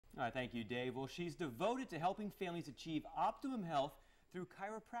All right, thank you, Dave. Well, she's devoted to helping families achieve optimum health through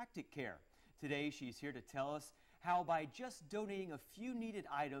chiropractic care. Today, she's here to tell us how by just donating a few needed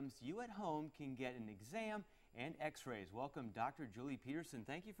items, you at home can get an exam and x-rays. Welcome, Dr. Julie Peterson.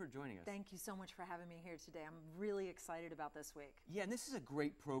 Thank you for joining us. Thank you so much for having me here today. I'm really excited about this week. Yeah, and this is a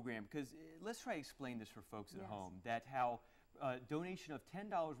great program because let's try to explain this for folks at Yes. home, that how donation of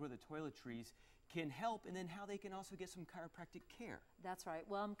 $10 worth of toiletries can help, and then how they can also get some chiropractic care. That's right.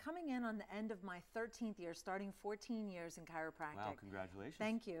 Well, I'm coming in on the end of my 13th year, starting 14 years in chiropractic. Wow, congratulations.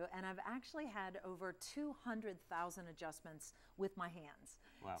 Thank you. And I've actually had over 200,000 adjustments with my hands.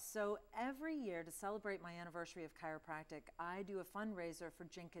 Wow. So every year to celebrate my anniversary of chiropractic, I do a fundraiser for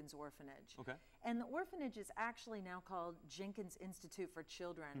Jenkins Orphanage. Okay. And the orphanage is actually now called Jenkins Institute for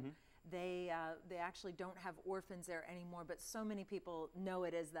Children. They actually don't have orphans there anymore, but so many people know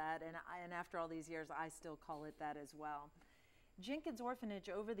it as that, and after all these years, I still call it that as well. Jenkins Orphanage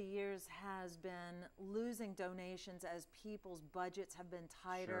over the years has been losing donations as people's budgets have been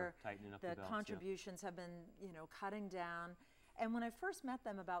tighter. Sure, tightening up the belts, contributions have been, cutting down. And when I first met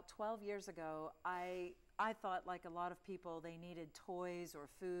them about 12 years ago, I thought, like a lot of people, they needed toys or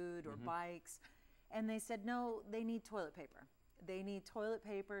food or bikes, and they said, no, they need toilet paper. They need toilet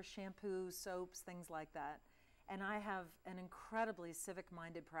paper, shampoo, soaps, things like that. And I have an incredibly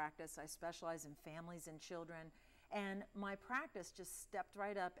civic-minded practice. I specialize in families and children. And my practice just stepped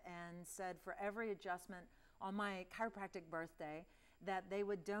right up and said for every adjustment on my chiropractic birthday that they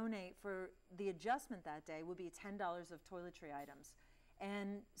would donate for the adjustment that day would be $10 of toiletry items.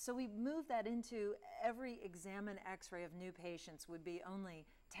 And so we moved that into every exam and x-ray of new patients would be only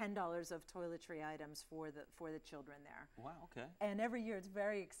 $10 of toiletry items for the children there. Wow, okay. And every year it's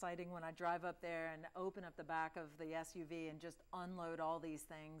very exciting when I drive up there and open up the back of the SUV and just unload all these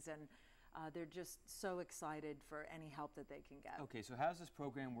things, and they're just so excited for any help that they can get. Okay, so how does this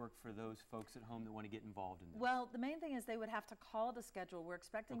program work for those folks at home that want to get involved in this? Well, the main thing is they would have to call the schedule. We're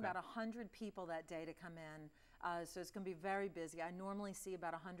expecting Okay. about 100 people that day to come in, so it's going to be very busy. I normally see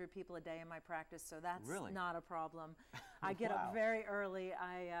about 100 people a day in my practice, so that's Really? not a problem. I get Wow. up very early.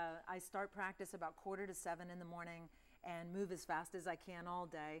 I start practice about 6:45 in the morning and move as fast as I can all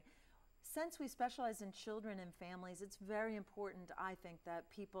day. Since we specialize in children and families, it's very important, I think, that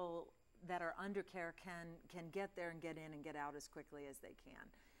people that are under care can get there and get in and get out as quickly as they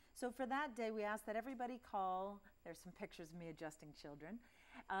can. So for that day, we ask that everybody call. There's some pictures of me adjusting children.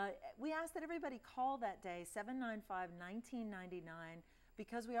 We ask that everybody call that day, 795-1999,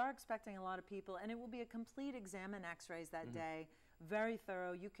 because we are expecting a lot of people, and it will be a complete exam and x-rays that day, very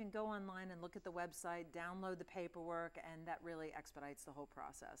thorough. You can go online and look at the website, download the paperwork, and that really expedites the whole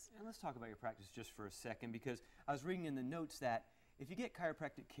process. And let's talk about your practice just for a second, because I was reading in the notes that if you get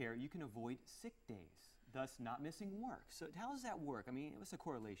chiropractic care, you can avoid sick days, thus not missing work. So how does that work? I mean, what's the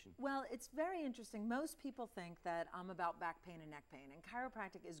correlation? Well, it's very interesting. Most people think that I'm about back pain and neck pain, and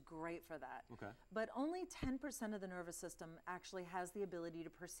chiropractic is great for that. Okay. But only 10% of the nervous system actually has the ability to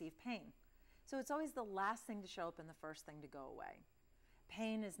perceive pain. So it's always the last thing to show up and the first thing to go away.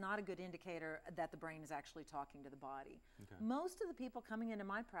 Pain is not a good indicator that the brain is actually talking to the body. Okay. Most of the people coming into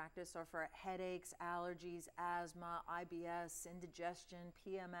my practice are for headaches, allergies, asthma, IBS, indigestion,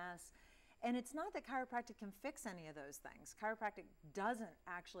 PMS. And it's not that chiropractic can fix any of those things. Chiropractic doesn't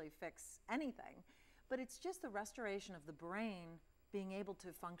actually fix anything, but it's just the restoration of the brain being able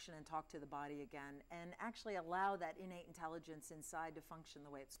to function and talk to the body again and actually allow that innate intelligence inside to function the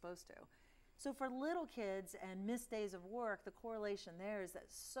way it's supposed to. So for little kids and missed days of work, the correlation there is that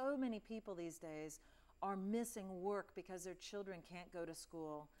so many people these days are missing work because their children can't go to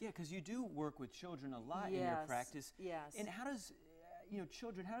school. Yeah, because you do work with children a lot in your Yes, practice. yes. And how does,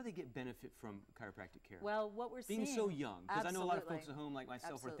 children, how do they get benefit from chiropractic care? Well, what we're Being seeing... so young, because I know a lot of Absolutely. folks at home like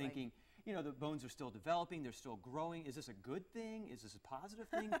myself Absolutely. are thinking, the bones are still developing, they're still growing. Is this a good thing? Is this a positive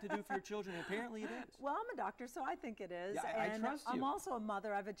thing to do for your children? And apparently it is. Well, I'm a doctor, so I think it is. Yeah, I trust you. I'm also a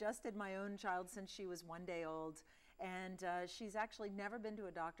mother. I've adjusted my own child since she was 1 day old, and she's actually never been to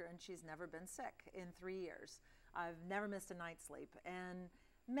a doctor, and she's never been sick in 3 years. I've never missed a night's sleep. And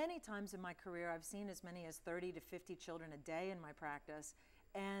many times in my career, I've seen as many as 30 to 50 children a day in my practice,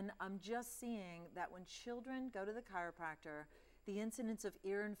 and I'm just seeing that when children go to the chiropractor, the incidence of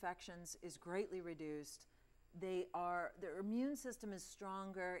ear infections is greatly reduced. Their immune system is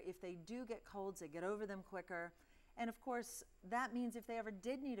stronger. If they do get colds, they get over them quicker. And of course, that means if they ever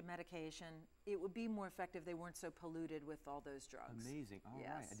did need a medication, it would be more effective. They weren't so polluted with all those drugs. Amazing. All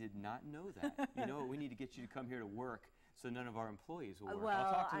Yes. right. I did not know that. You know what? We need to get you to come here to work so none of our employees will work. Well,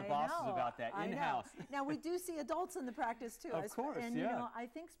 I'll talk to the I bosses know, about that I know. in-house. Now, we do see adults in the practice, too. Of course, and, yeah. you know, I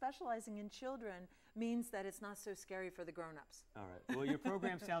think specializing in children means that it's not so scary for the grown-ups. All right. Well, your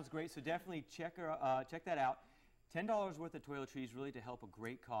program sounds great, so definitely check that out. $10 worth of toiletries really to help a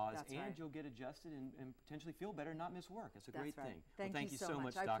great cause, That's and right. you'll get adjusted and potentially feel better and not miss work. That's a great right. thing. Thank you so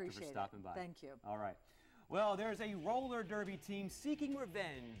much. Doctor, I for appreciate stopping it. by. Thank you. All right. Well, there's a roller derby team seeking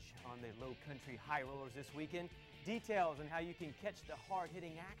revenge on the Low Country High Rollers this weekend. Details on how you can catch the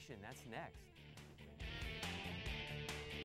hard-hitting action. That's next.